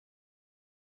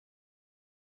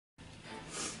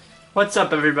What's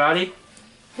up, everybody?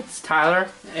 It's Tyler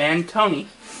and Tony,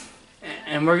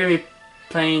 and we're gonna be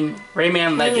playing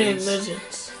Rayman Legends.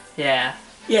 Legends. Yeah.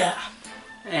 Yeah.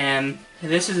 And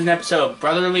this is an episode of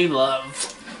Brotherly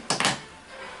Love.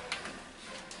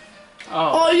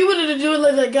 Oh, you wanted to do it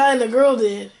like that guy and the girl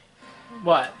did.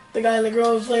 What? The guy and the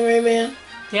girl was playing Rayman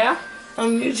Yeah?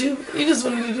 on YouTube. You just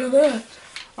wanted to do that.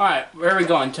 Alright, where are we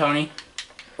going, Tony?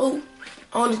 Oh,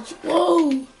 I wanted to.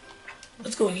 Whoa.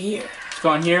 Let's go in here. Let's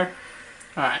go in here?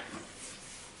 Alright.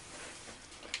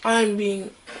 I'm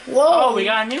being. Whoa. Oh, we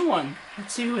got a new one.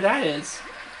 Let's see who that is.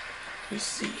 Let me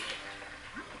see.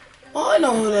 Oh, I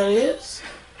know who that is.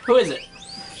 Who is it?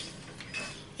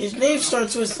 His name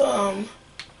starts with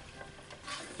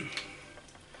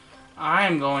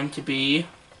I'm going to be...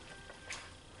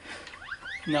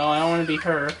 No, I don't want to be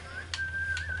her.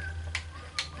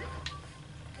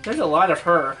 There's a lot of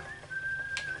her.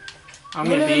 I'm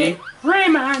going to be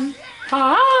Rayman.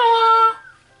 Ah!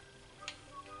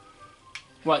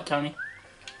 What, Tony?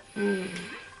 There's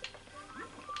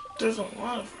a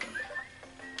lot of her.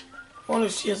 I wonder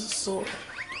if she has a sword.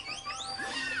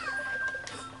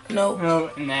 No.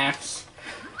 Oh, an axe.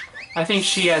 I think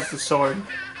she has the sword.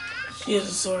 She has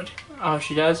a sword. Oh,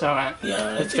 she does? Alright.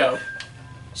 Yeah. Let's go.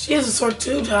 She has a sword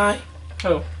too, Ty.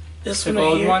 Who? This The one right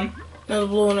gold here. one? No, the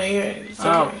blue one right here. It's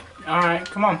Oh, over. alright.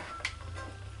 Come on.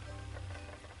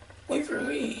 Wait for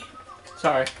me.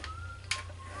 Sorry.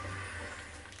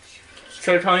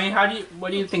 So, Tony,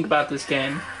 what do you think about this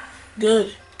game?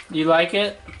 Good. Do you like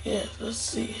it? Yeah, let's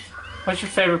see. What's your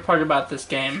favorite part about this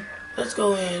game? Let's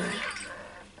go in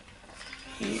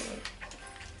here.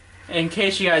 In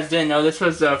case you guys didn't know, this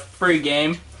was a free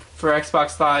game for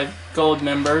Xbox Live Gold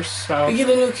members, so... We get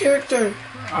a new character.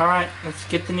 Alright, let's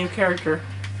get the new character.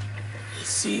 Let's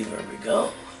see where we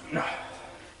go. He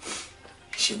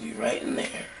should be right in there.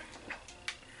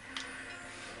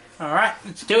 Alright,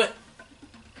 let's do it.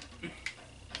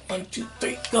 1, 2,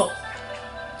 3, go.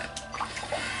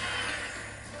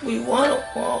 We want to.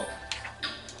 Whoa.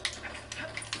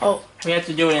 Oh, We have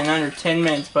to do it in under 10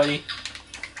 minutes, buddy.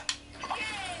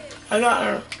 I got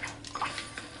her.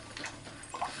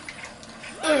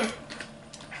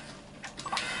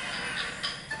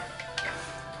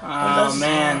 Oh, that's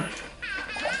man.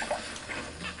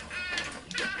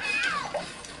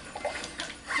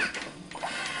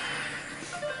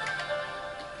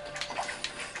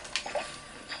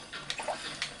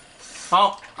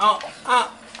 hard. Oh.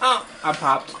 I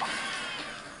popped.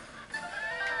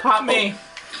 Pop me.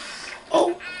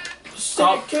 Oh,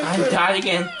 Oh, character. I died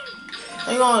again.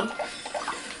 Hang on.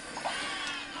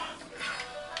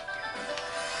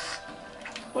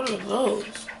 What are those?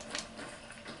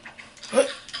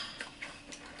 What?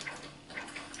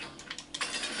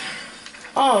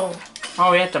 Oh.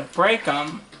 Oh, we have to break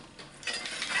them.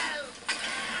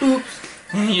 Oops.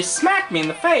 You smacked me in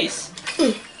the face.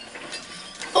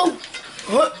 Oh.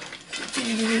 What?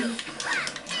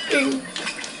 Ding.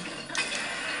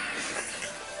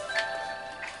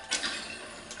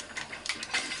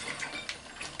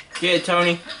 Get it,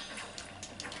 Tony.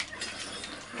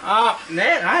 Oh,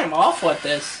 man, I am awful at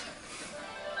this.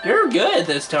 You're good at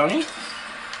this, Tony.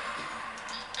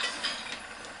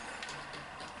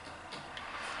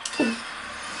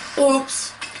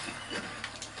 Oops.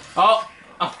 Oh.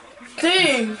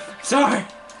 Dang. Sorry.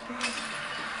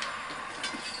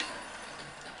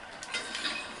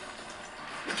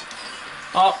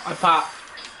 Oh, I popped.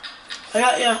 I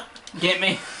got ya. Get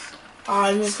me.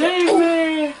 I missed Save it.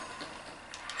 me.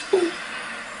 Ooh.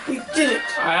 We did it.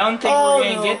 I don't think Oh, we're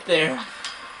gonna no. get there.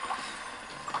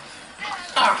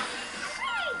 Ah.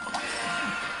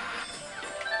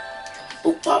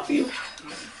 Oh, pop you.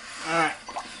 Alright.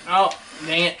 Oh,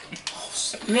 dang it. Oh,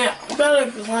 snap. We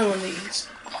gotta climb on these.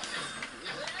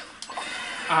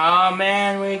 Oh,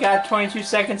 man, we got 22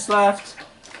 seconds left.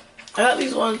 I got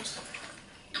these ones.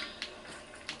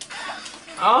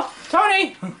 Oh,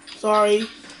 Tony! Sorry.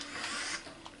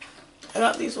 I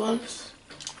got these ones.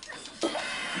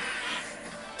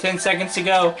 10 seconds to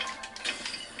go.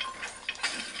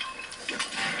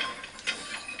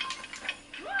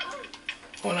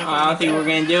 I don't think we're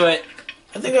gonna do it.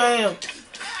 I think I am.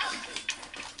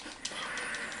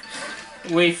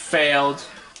 We failed.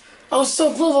 I was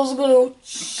so close. I was gonna.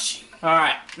 Shh.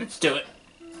 Alright, let's do it.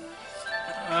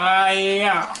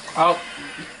 Yeah. Oh,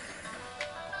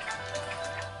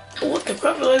 What the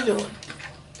crap was I doing?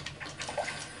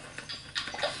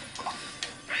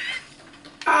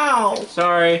 Ow!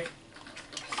 sorry.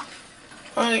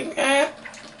 I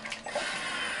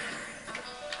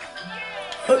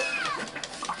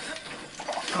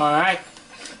Alright.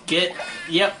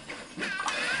 Yep.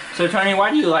 So, Tony,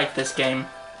 why do you like this game?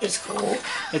 It's cool.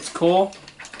 It's cool.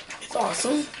 It's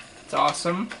awesome. It's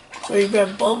awesome. Where you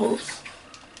grab bubbles.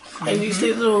 And you see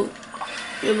your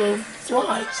little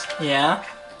flies. Yeah.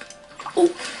 Oh.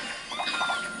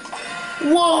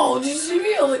 Whoa, did you see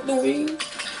me? I like the wing.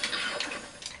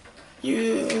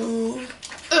 You.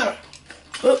 Oh.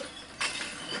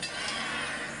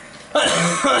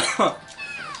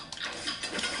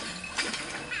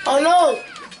 Oh no!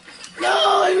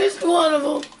 No, I missed one of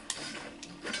them.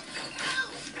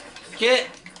 Get it.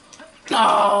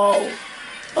 No.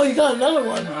 Oh, you got another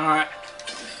one. Alright.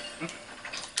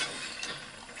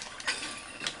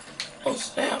 Oh,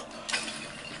 snap.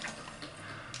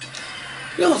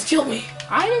 You almost killed me.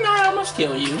 I did not almost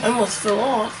kill you. I almost fell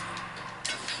off.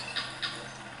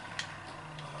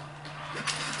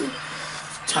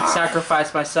 I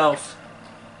sacrificed myself.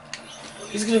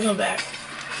 He's gonna come back.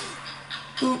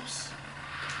 Oops.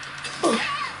 Oh.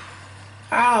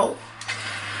 Ow.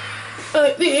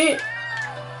 Okay.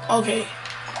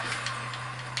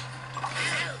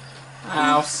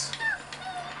 Ow. Oops.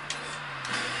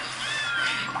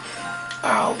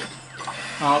 Ow.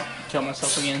 Oh, kill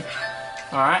myself again.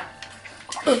 Alright.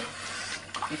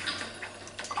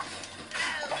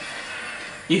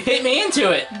 You hit me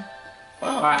into it.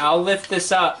 Wow. Alright, I'll lift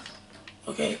this up.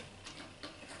 Okay.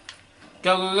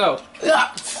 Go, go, go.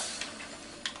 Yeah.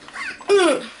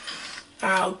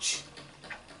 Ouch.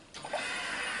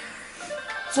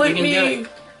 Flip You can me. do it.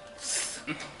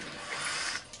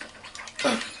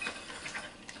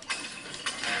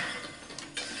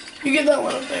 You get that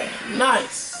one up there.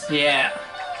 Nice. Yeah.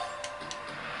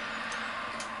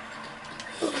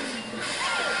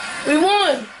 We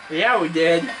won. Yeah, we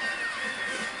did.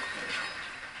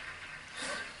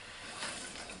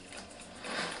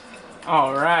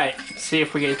 Alright. See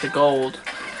if we get the gold.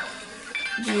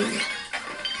 Yeah.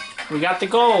 We got the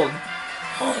gold.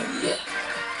 Oh, yeah.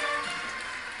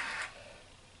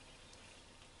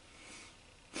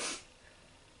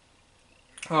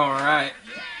 Alright.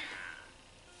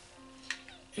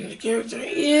 And the character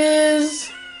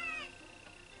is...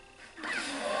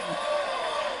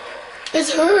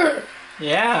 It's her.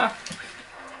 Yeah.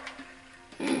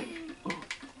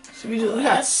 So we do We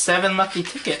got that. 7 lucky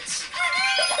tickets.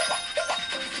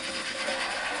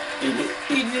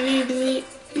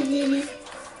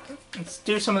 Let's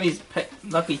do some of these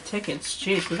lucky tickets.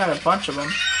 Jeez, we got a bunch of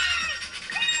them.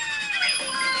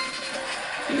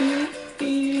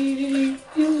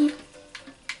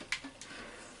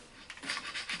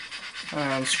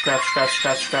 And scratch, scratch,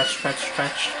 scratch, scratch, scratch,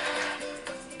 scratch.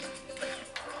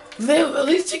 Are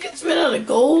these tickets made out of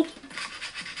gold?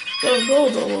 They have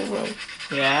gold all over them.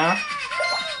 Yeah.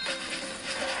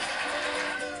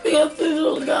 We got these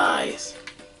little guys.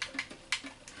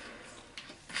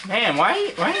 Man, why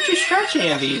didn't you scratch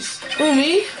any of these? Who,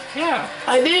 me? Yeah.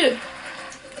 I did.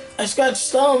 I scratched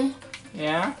some.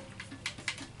 Yeah.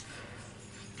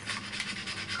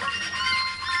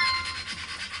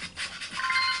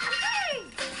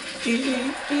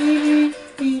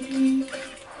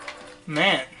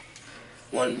 Man.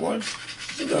 One more.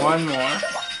 One more.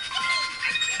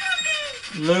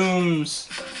 Looms.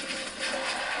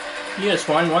 You just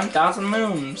won 1,000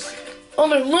 looms. Oh,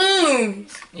 they're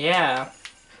looms! Yeah.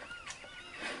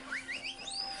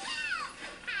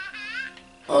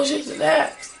 Oh, shit, it's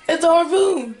that. It's a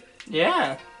harpoon!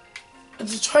 Yeah.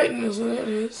 It's a Triton is what it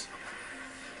is.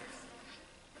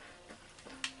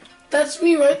 That's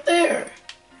me right there.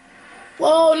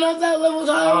 Whoa, not that level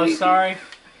time. Oh, sorry.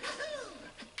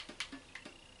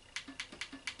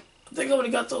 I think I would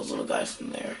have got those little guys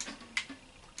from there.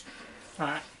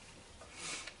 Alright.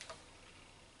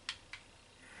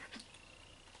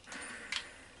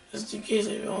 Just in case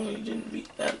I only didn't beat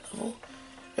that level.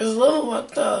 There's a level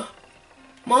with the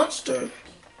monster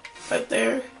right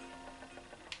there.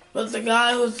 But the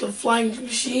guy with the flying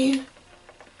machine.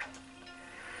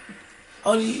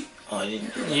 I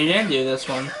didn't do that. You didn't do this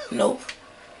one. Nope.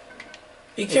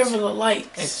 Be careful of the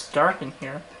lights. It's dark in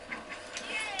here.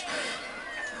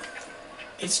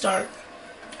 It's dark.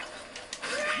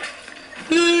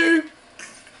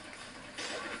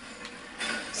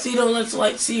 See, don't let the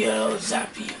light see you, it'll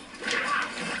zap you.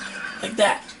 Like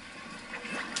that.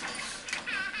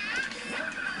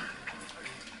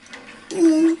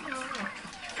 Ooh.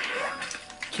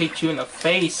 Kicked you in the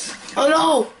face. Oh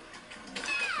no!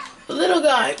 The little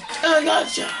guy. I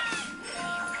gotcha.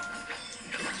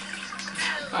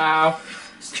 Ow.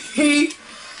 See?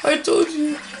 I told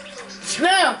you.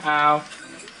 Snap! Ow.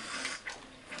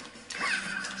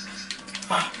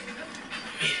 Ah,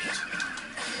 I made it.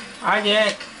 I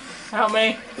didn't. Help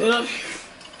me. Get up here.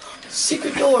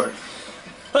 Secret door.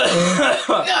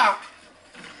 Yeah.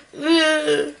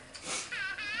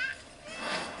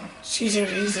 She's here.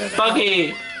 He's there.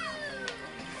 Buggy.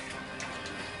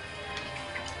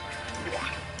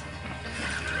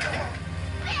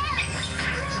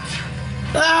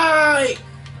 Die!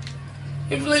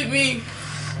 He flipped me.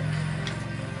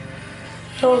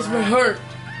 That was my heart.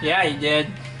 Yeah, you did.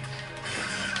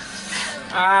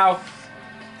 Ow.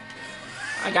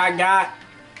 I got.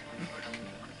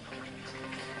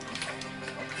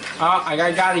 Oh, I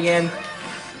got again.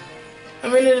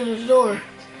 I'm in the door.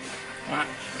 What?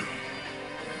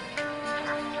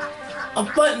 A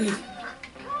button.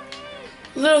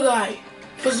 Little guy.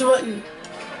 Push the button.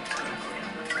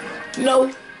 No.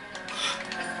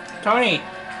 Tony,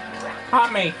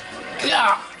 pop me.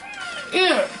 Yeah.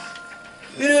 Yeah.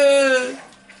 Yeah.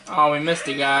 Oh, we missed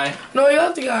a guy. No, you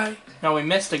got the guy. No, we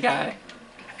missed a guy.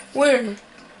 Where?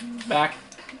 Back.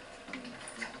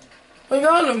 I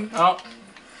got him. Oh.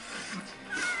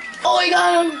 Oh, I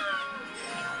got him.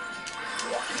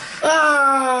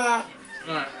 Ah.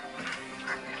 Alright.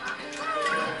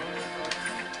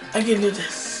 I can do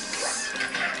this.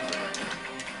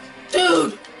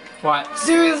 Dude. What?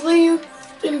 Seriously? You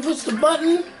didn't push the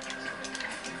button?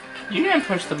 You didn't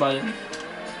push the button.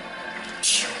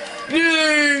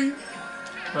 Yay.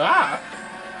 Ah.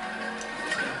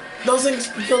 Those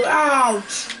things killed.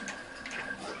 Ouch.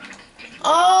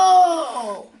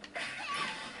 Oh.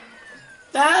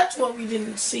 That's what we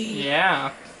didn't see.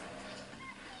 Yeah.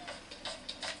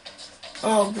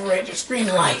 Oh, great. There's green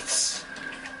lights.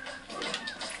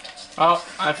 Oh,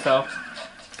 I fell.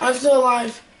 I'm still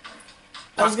alive.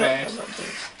 Okay.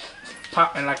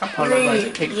 Pop me like a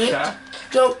Polaroid picture.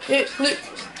 Jump, hit, click.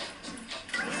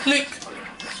 Click.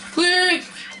 Click.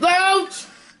 Ouch.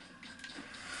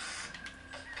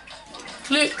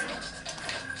 Click.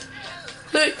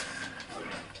 Click.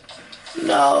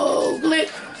 No.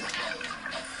 Click.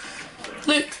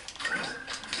 Click.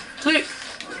 Click.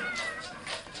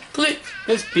 Click.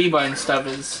 This B button stuff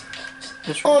is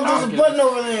just Oh, there's a button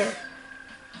over there.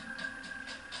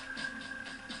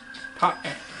 Pop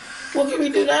me. What can we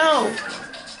do now?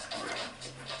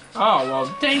 Oh,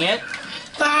 well, dang it.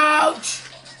 Ouch.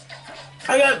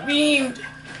 I got beamed.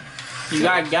 You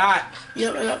got.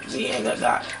 Yep, I got beamed. I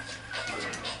got.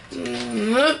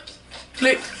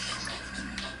 Click.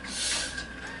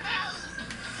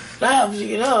 That helps you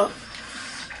get up.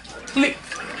 Click.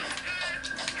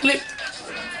 Click.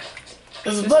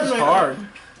 There's a button This is right hard. there.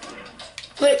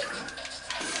 Click.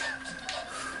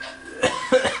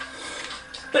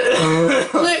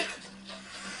 Click.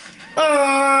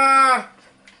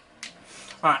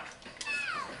 Alright.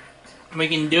 We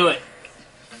can do it.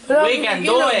 But We can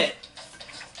do it.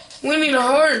 We need a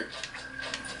heart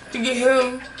to get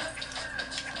him.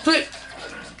 Click.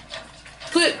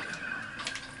 Click.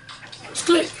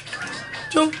 Click.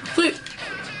 Jump. Click.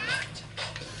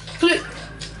 Click.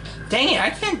 Dang it, I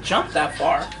can't jump that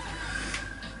far.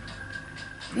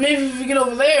 Maybe if you get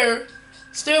over there,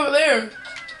 stay over there.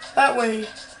 That way,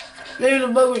 maybe the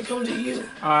bug would come to you.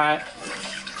 Alright.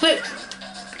 Click.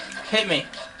 Hit me.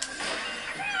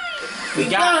 We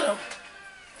got him.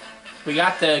 We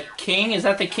got the king. Is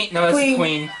that the king? No, that's Queen. the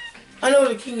queen. I know what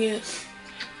the king is.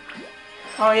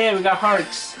 Oh yeah, we got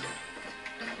hearts.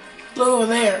 Look over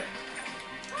there.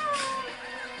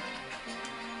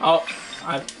 Oh,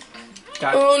 I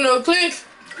got. Oh no! Click.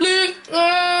 Click.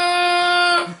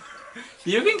 Ah!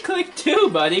 You can click too,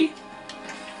 buddy.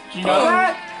 Did you know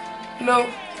that? No.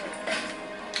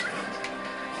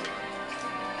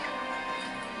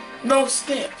 No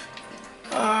snip.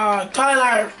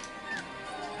 Tyler.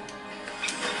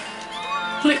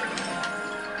 Click.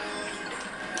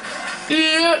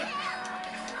 Yeah.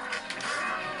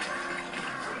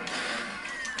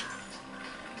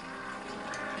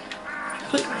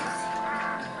 Click.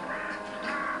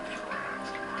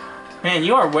 Man,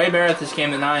 you are way better at this game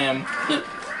than I am. Click.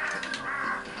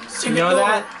 You know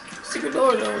that? Secret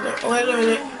door over there. Oh, wait a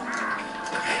minute.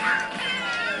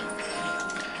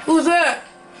 Who's that?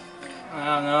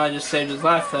 I don't know. I just saved his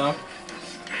life though.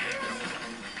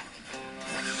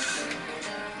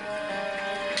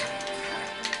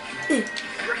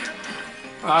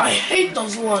 I hate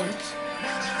those ones.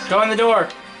 Go in the door.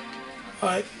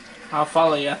 Alright. I'll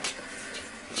follow you.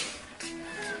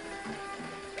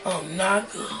 Oh,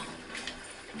 not good.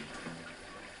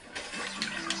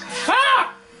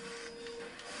 Ah!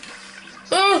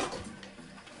 Oh!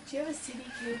 Do you have a CD,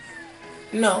 kids?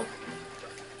 No.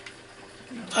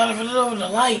 Tyler, put it over the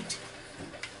light.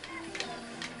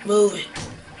 Move it.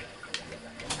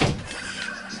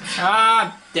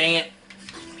 Ah, dang it.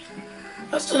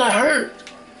 That's still not hurt.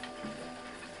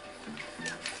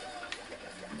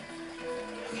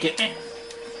 Get me.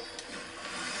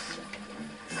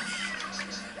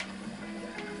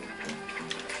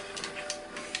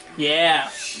 Yeah.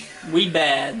 We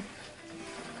bad.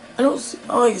 I don't see.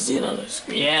 Oh, I can see it on the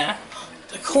screen. Yeah.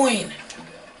 The coin.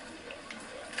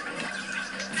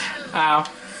 Ow.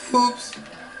 Oops.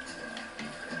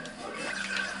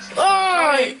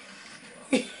 Ay!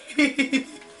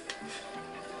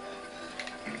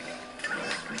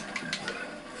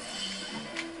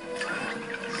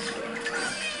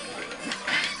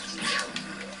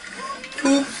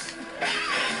 Oops.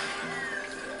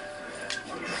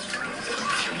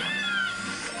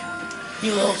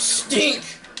 You little stink.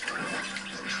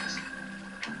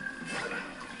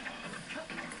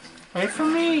 Wait for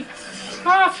me.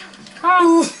 Ah!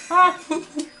 Ah! Ah!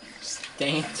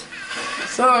 Dang it.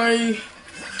 Sorry.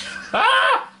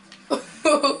 Ah!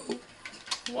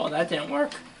 Well, that didn't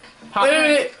work. Pop Wait a me.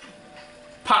 minute.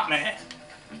 Pop me.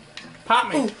 Pop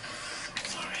me. Ooh.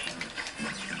 Sorry.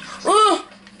 Oh!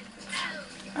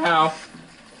 Ow.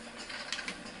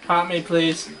 Pop me,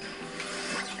 please.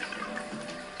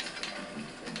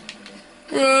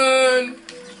 Run.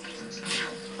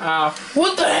 Ow.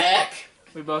 What the heck?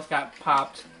 We both got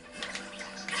popped.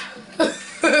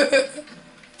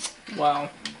 Well,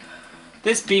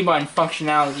 this B-button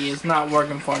functionality is not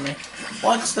working for me.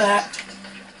 What's that?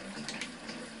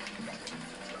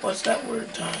 What's that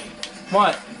word, Ty?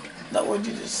 What? That word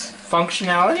you just...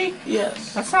 Functionality?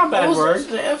 Yes. That's not a bad word.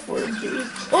 The F word, dude.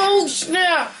 Oh,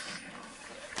 snap!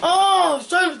 Oh, it's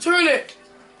time to turn it.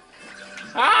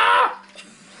 Ah!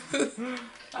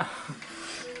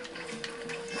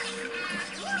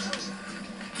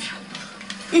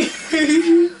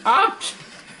 Up!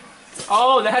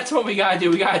 Oh, that's what we gotta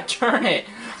do. We gotta turn it.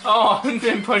 Oh, I've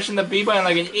been pushing the B button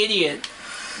like an idiot.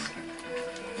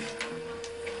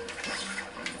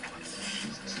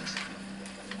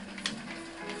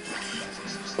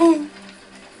 Ooh.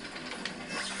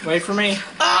 Wait for me.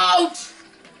 Ouch!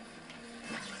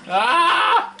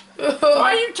 Ah! Why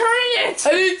are you turning it?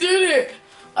 I didn't do it.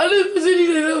 I didn't push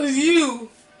anything. That was you.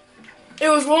 It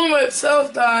was rolling by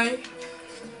itself, Ty.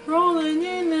 Rolling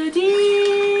in the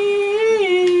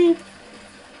deep.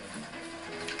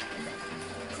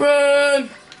 Run!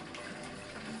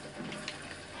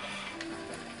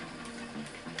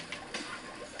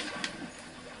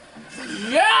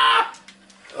 Yeah!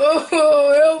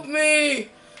 Oh, help me!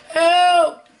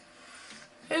 Help!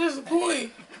 Hey, there's a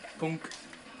point.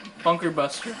 Bunker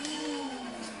Buster.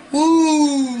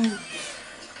 Woo!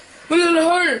 We did it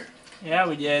hurt. Yeah,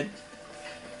 we did.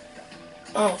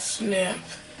 Oh, snap.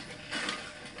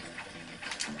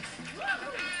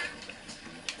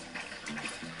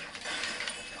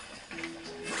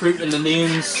 Fruit of the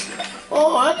Loons.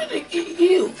 Oh, how did it get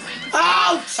you?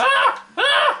 Ouch! Ah!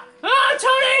 Ah! Ah!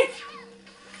 Tony!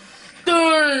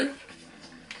 Darn!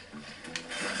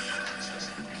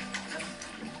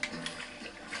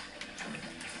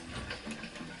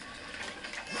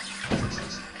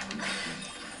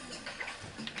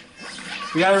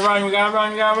 We gotta run, we gotta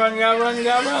run, we gotta run, we gotta run, we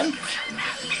gotta run.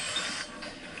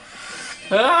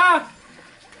 Ah!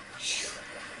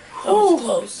 That was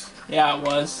close. Yeah, it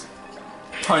was.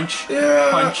 Punch.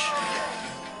 Yeah. Punch.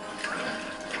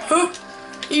 Hoop!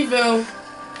 He fell.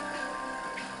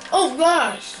 Oh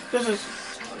gosh! This is.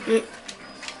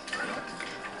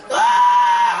 Bye,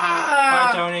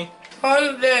 Ah! Tony.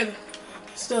 I'm dead.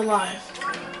 Still alive.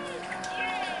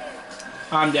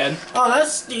 I'm dead. Oh, that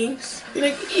stinks. You're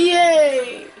like,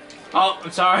 yay! Oh,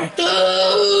 I'm sorry.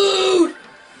 Dude!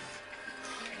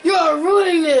 You are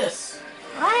ruining this!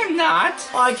 I'm not.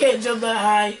 Oh, I can't jump that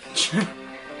high.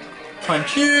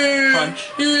 Punch. Yeah.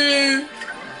 Punch. Yeah.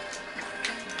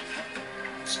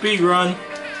 Speed run.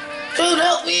 Dude,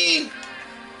 help me!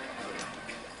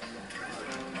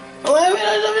 Oh, let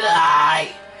me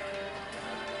die!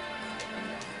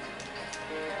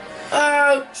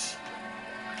 Ouch!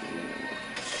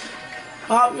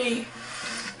 Pop me.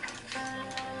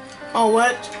 Oh,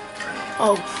 what?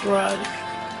 Oh, crud.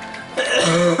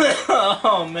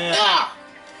 Oh, man. Ah!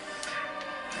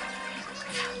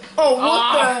 Oh,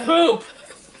 what the? Poop.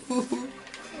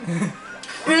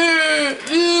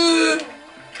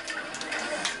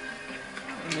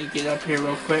 Let me get up here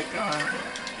real quick.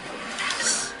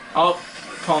 Oh,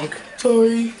 punk.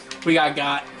 Sorry. We got.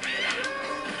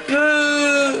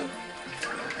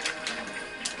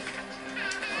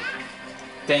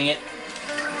 Dang it.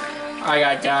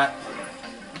 I got.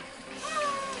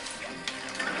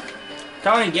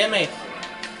 Tony, get me.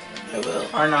 I will.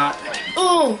 Or not.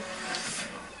 Oh!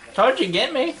 Told you,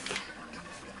 get me.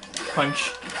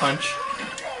 Punch. Punch.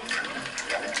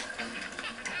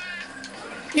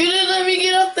 You didn't let me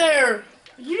get up there!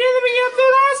 You didn't let me get up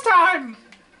there last time!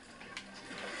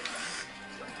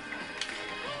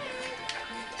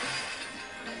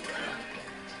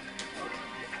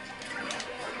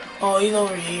 Oh, he's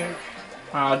over here.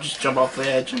 I'll just jump off the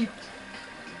edge and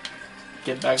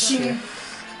get back to you.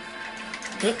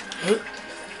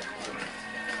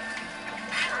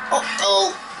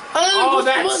 Oh! I didn't Oh, push the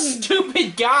that button.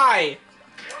 stupid guy!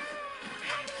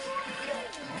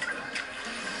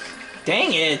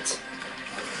 Dang it!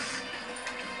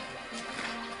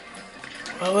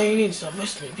 Well, what you need is a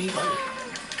push me B button.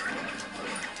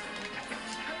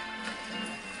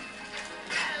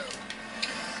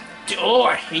 Oh,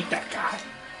 I hate that guy.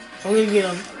 I'm gonna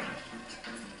get him.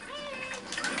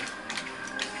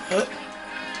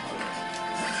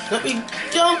 Let me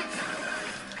jump.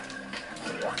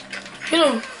 Hit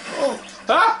him. Oh,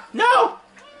 Ah! No!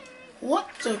 what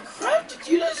the crap did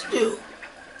you just do?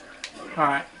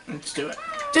 Alright, let's do it.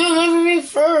 Dude, leave me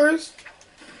first.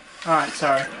 Alright,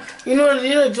 sorry. You know what I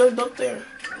did? I jumped up there.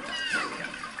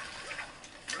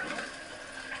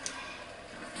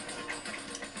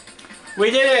 We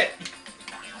did it!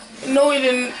 No, we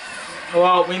didn't.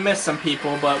 Well, we missed some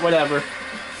people, but whatever.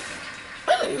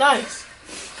 That is nice.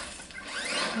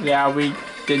 Yeah, we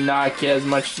did not get as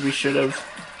much as we should have.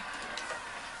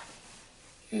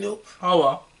 Nope. Oh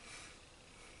well.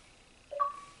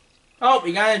 Oh,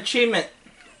 we got an achievement.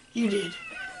 You did.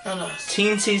 Not us.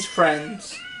 Teensy's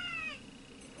friends.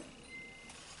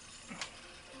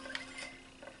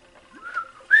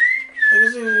 I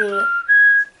guess we're gonna...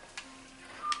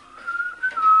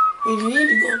 We need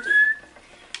to go there.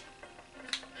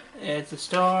 It's a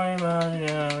story about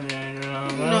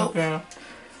No. girl.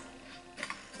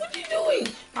 What are you doing?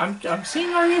 I'm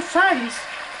seeing our new friends.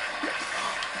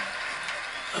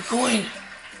 A coin.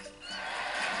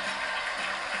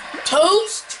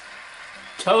 Toast?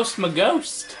 Toast my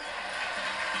ghost.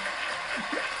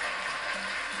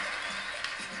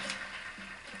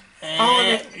 I want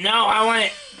it. No, I want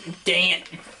it. Dang it.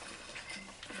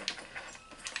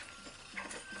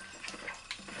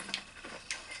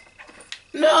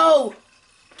 No!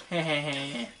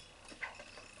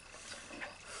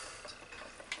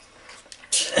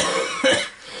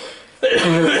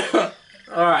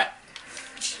 Alright.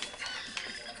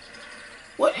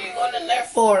 What are you going in there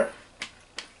for?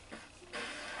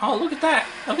 Oh, look at that.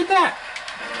 Look at that.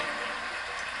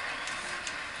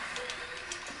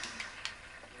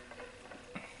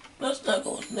 Let's not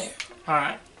go in there.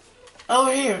 Alright.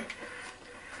 Over here.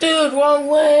 Dude, wrong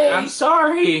way. I'm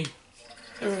sorry.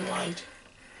 Never mind.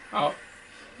 Oh.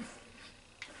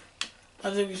 I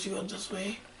think we should go this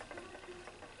way.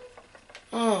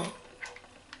 Oh.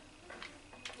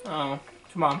 Oh.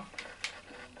 Come on.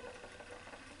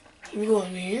 Can we go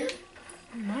in here?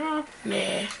 No. Nah.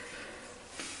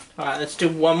 Alright, let's do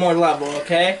one more level,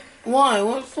 okay? Why?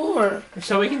 What for?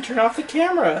 So we can turn off the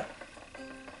camera.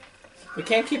 We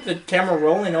can't keep the camera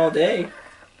rolling all day.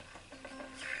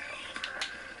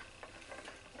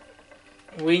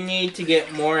 We need to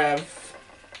get more of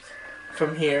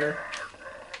from here.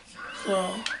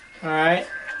 So, Alright?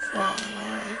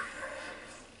 alright.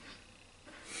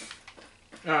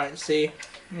 Alright, see?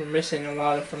 We're missing a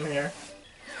lot of from here.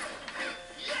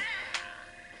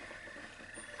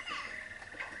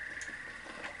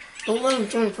 Don't let him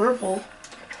turn purple.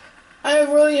 I have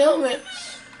really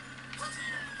helmets.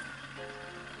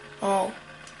 Oh.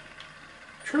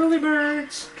 Truly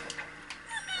birds.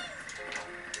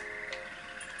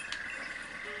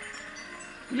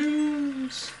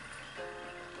 News.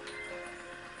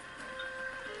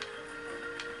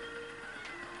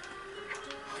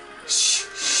 Shh,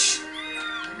 shh.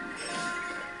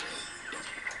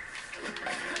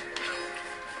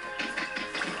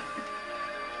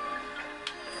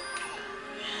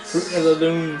 Fruit of the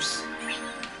Looms.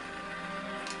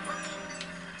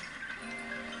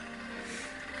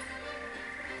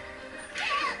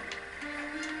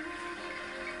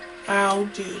 Ow,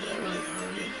 dude, that really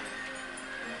hurted.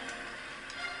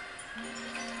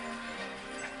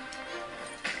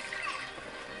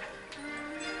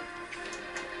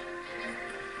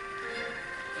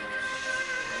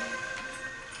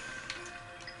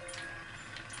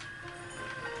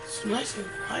 It's nice and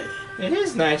quiet. It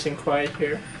is nice and quiet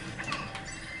here.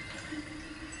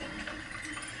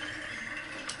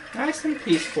 Nice and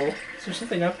peaceful. Is there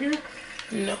something up here?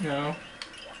 No. No.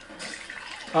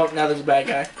 Oh, now there's a bad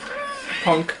guy.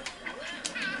 Punk.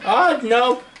 Oh,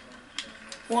 no!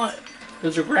 What?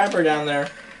 There's a grabber down there.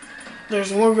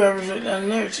 There's more grabbers right down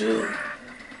there, too.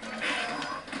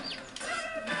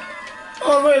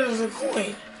 Oh, right, there's a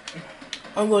coin.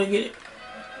 I'm gonna get it.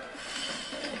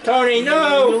 Tony, Get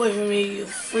no! away from me, you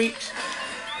freaks.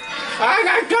 I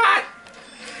got got!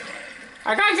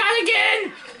 I got got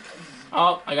again!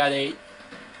 Oh, I got 8.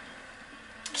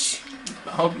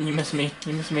 Oh, you missed me.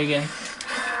 You missed me again.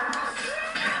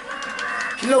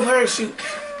 No parachute.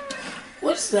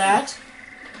 What's that?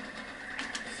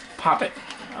 Pop it.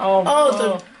 Oh,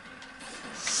 Oh,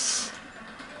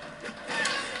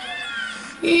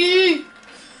 the... Eee!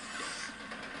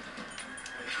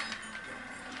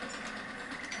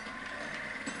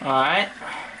 Alright.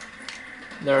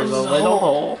 There's There's a a little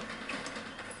hole. hole.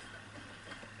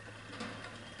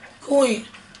 Coin.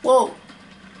 Whoa.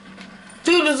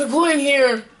 Dude, there's a coin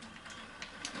here.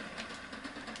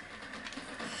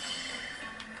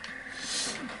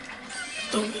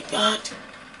 Don't get got.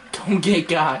 Don't get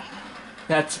got.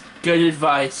 That's good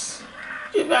advice.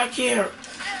 Get back here.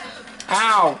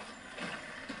 Ow!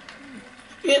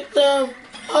 Get the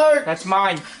heart. That's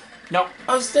mine. Nope.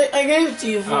 I gave it to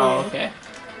you for Oh, you. okay.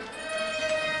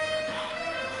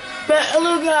 That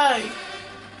little guy.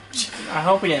 I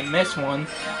hope we didn't miss one.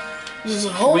 There's a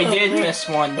hole. We up did there. miss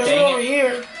one. There's one Dang over it.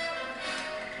 here.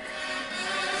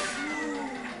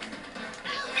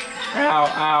 Ow,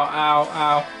 ow, ow,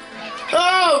 ow.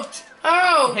 Ouch!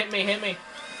 Ow! Hit me, hit me.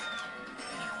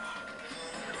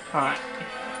 Alright.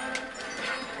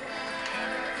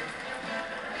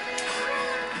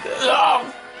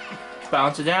 Oh!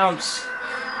 Bounce it ounce.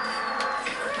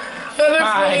 I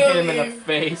I hit him in the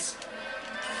face.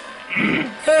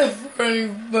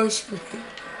 Running motion.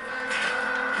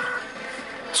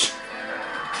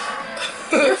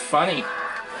 You're funny.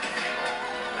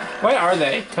 What are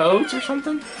they? Toads or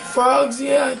something? Frogs?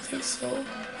 Yeah, I think so.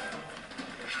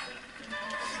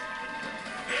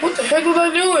 What the heck was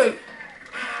I doing?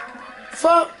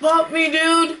 Pop me,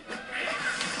 dude.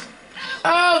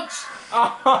 Ouch!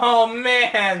 Oh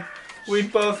man, we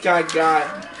both got.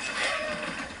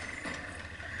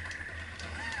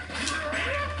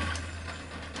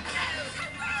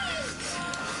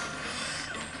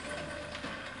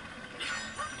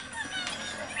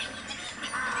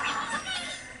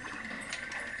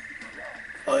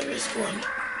 Oh, I missed one.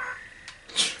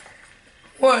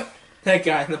 What? That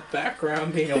guy in the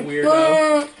background being a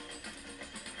weirdo.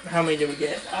 How many did we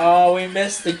get? Oh, we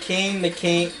missed the king, the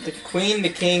queen, the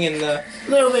king, and the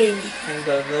Little baby.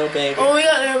 little baby. Oh, we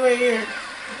got that right here.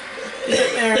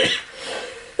 Get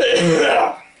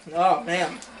there. Oh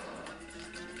man.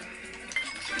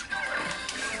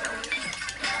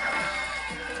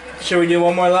 Should we do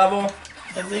one more level?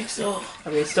 I think so. I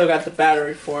mean, we still got the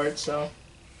battery for it, so.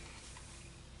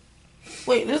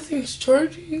 Wait, this thing's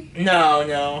charging? No,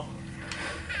 no.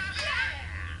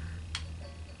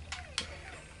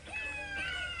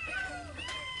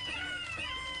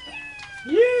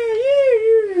 Yeah.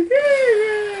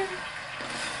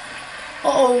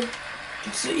 Uh-oh.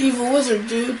 It's the evil wizard,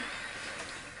 dude.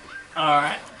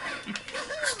 Alright.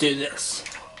 Let's do this.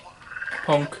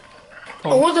 Punk.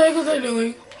 Oh, what the heck was I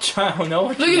doing? I don't know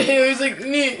what Look at him, he's like,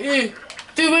 nee.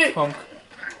 Dude, wait. Punk.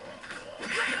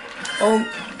 Oh,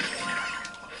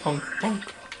 Punk.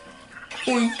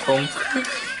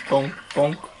 oink.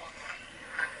 Punk.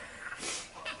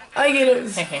 I get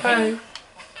it. Hi.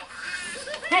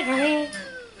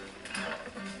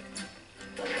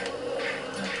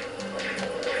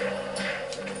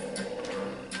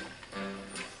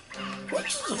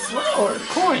 What's the flower?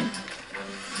 Coin.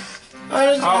 I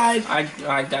just Oh, died.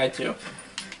 I died too.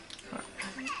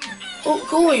 Oh,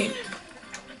 coin.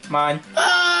 Mine.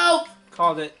 Oh!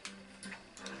 Called it.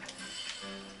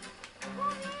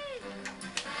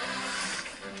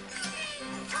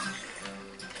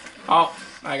 Oh,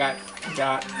 I got.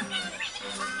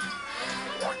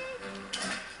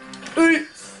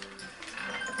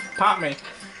 Pop me.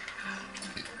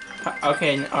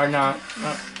 Okay, or not.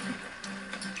 No.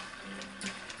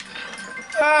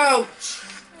 Ouch!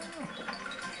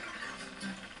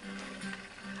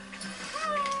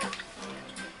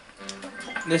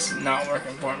 This is not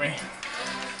working for me.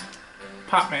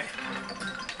 Pop me.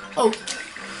 Oh.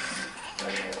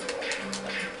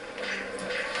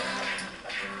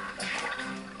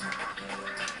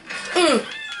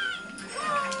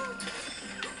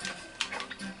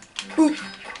 Ooh.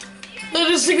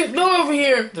 There's a secret door over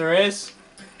here. There is?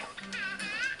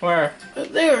 Where?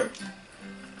 Right there.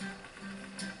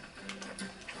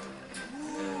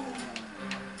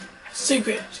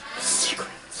 Secret.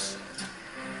 Secrets.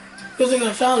 Good thing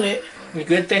I found it. The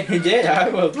good thing you did. I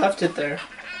would have left it there.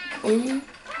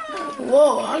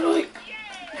 Whoa, how do I...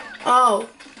 Oh.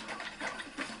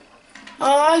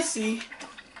 Oh, I see.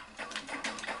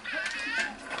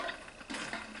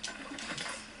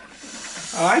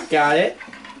 Oh, I got it.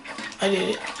 I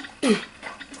did it.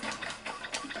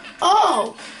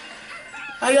 Oh!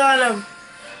 I got him.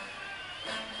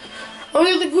 Oh,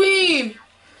 look at the queen!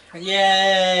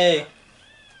 Yay!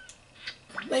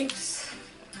 Thanks.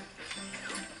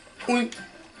 Oink.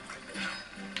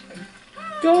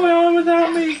 Going on with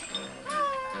without me.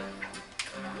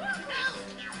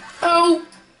 Oh!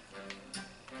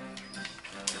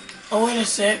 Oh, wait a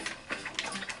sec.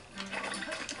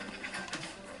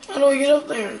 How do I get up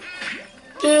there?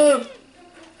 Dude!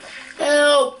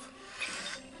 Help!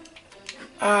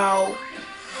 Ow.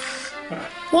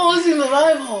 What was in the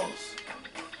eyeballs?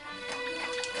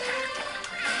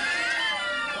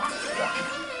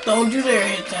 Don't you dare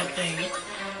hit that thing.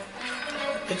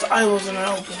 Its eyeballs are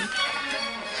not open.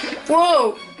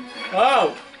 Whoa!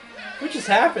 Oh! What just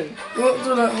happened? You went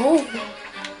through that hole.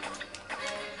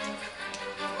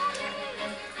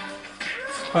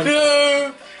 Punch.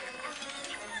 No!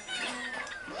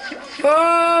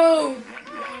 Oh!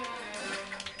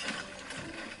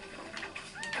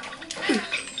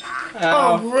 Oh,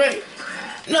 Ow. great.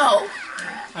 No.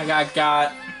 I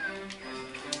got.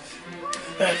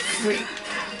 That's free.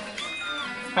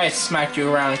 I smacked you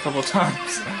around a couple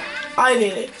times. I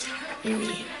did it. You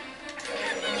mean.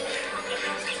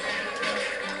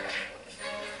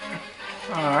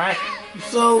 Alright.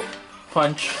 So,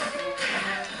 Punch.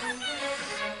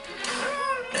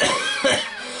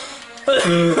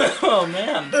 Oh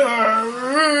man.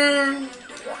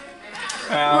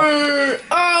 Ow.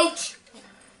 ouch!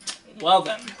 Well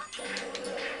then.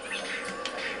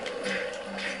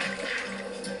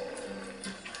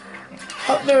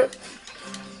 Up there.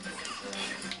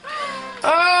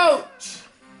 Ouch!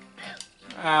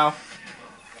 Ow.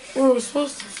 We were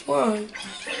supposed to fly.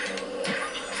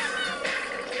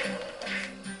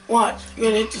 Watch, you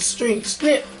gotta hit the string.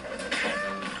 Snip.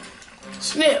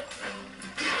 Snip.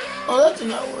 Oh, that did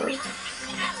not work.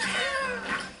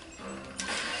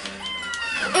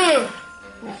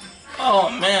 Oh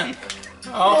man.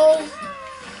 Oh,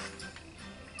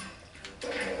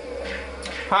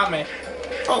 pop me.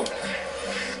 Oh.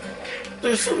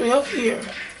 There's something up here.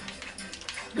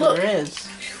 Look. There is.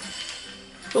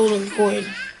 Golden coin.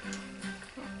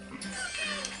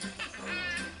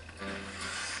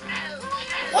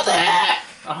 What the heck?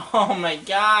 Oh my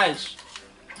gosh.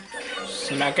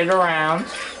 Smack it around.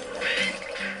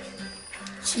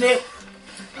 Snip.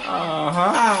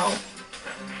 Uh-huh. Ow.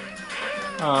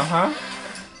 Uh-huh.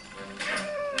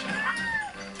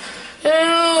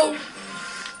 Help!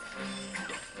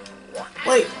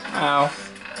 Wait, Ow.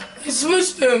 I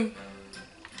switched them.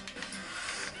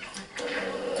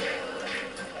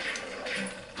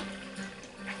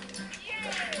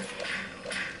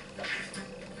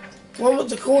 What about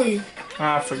the coin?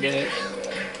 Ah, forget it.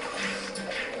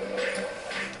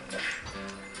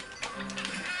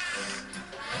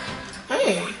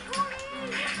 Hey,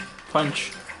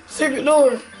 Punch. secret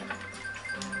door.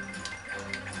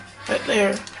 Right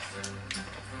there.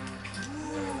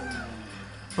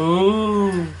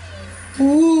 Ooh.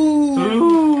 Ooh.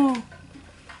 Ooh.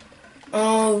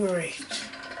 Oh, great.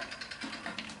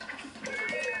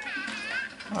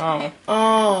 Oh.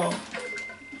 Oh.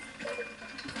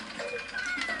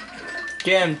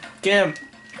 Get him. Get him.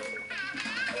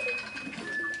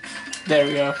 There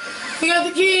we go. We got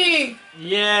the key!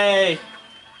 Yay.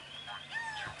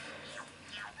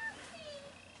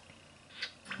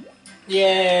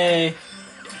 Yay.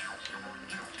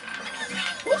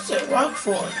 What's that rock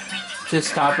for? To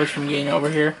stop us from getting over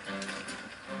here.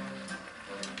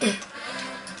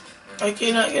 I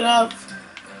cannot get up.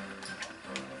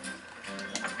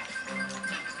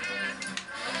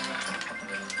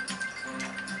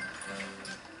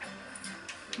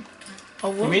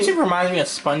 Oh, The music reminds me of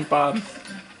SpongeBob.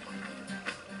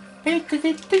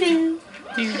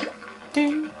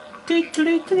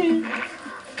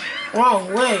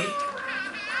 Wrong way.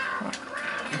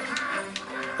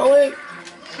 Oh, wait.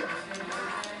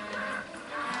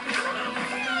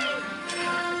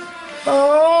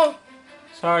 Oh.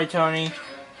 Sorry, Tony.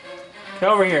 Get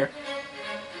over here.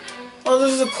 Oh,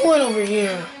 there's a coin over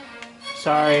here.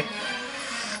 Sorry.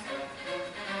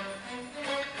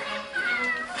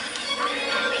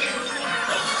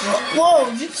 Whoa,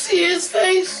 did you see his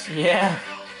face? Yeah.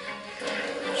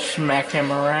 Smack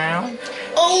him around.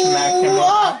 Oh, Smack him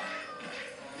around.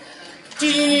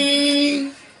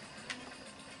 Ding.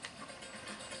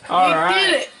 Alright.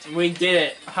 did it. We did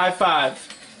it. High five.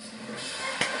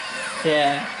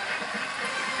 Yeah.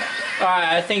 Alright,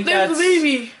 I think There's that's... the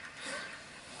baby.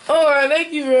 Alright,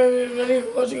 thank you everybody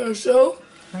for watching our show.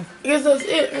 I guess that's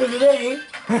it for today.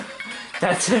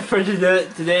 That's it for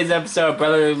today's episode of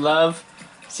Brotherly Love.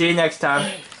 See you next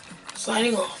time.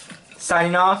 Signing off.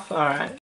 Signing off? Alright.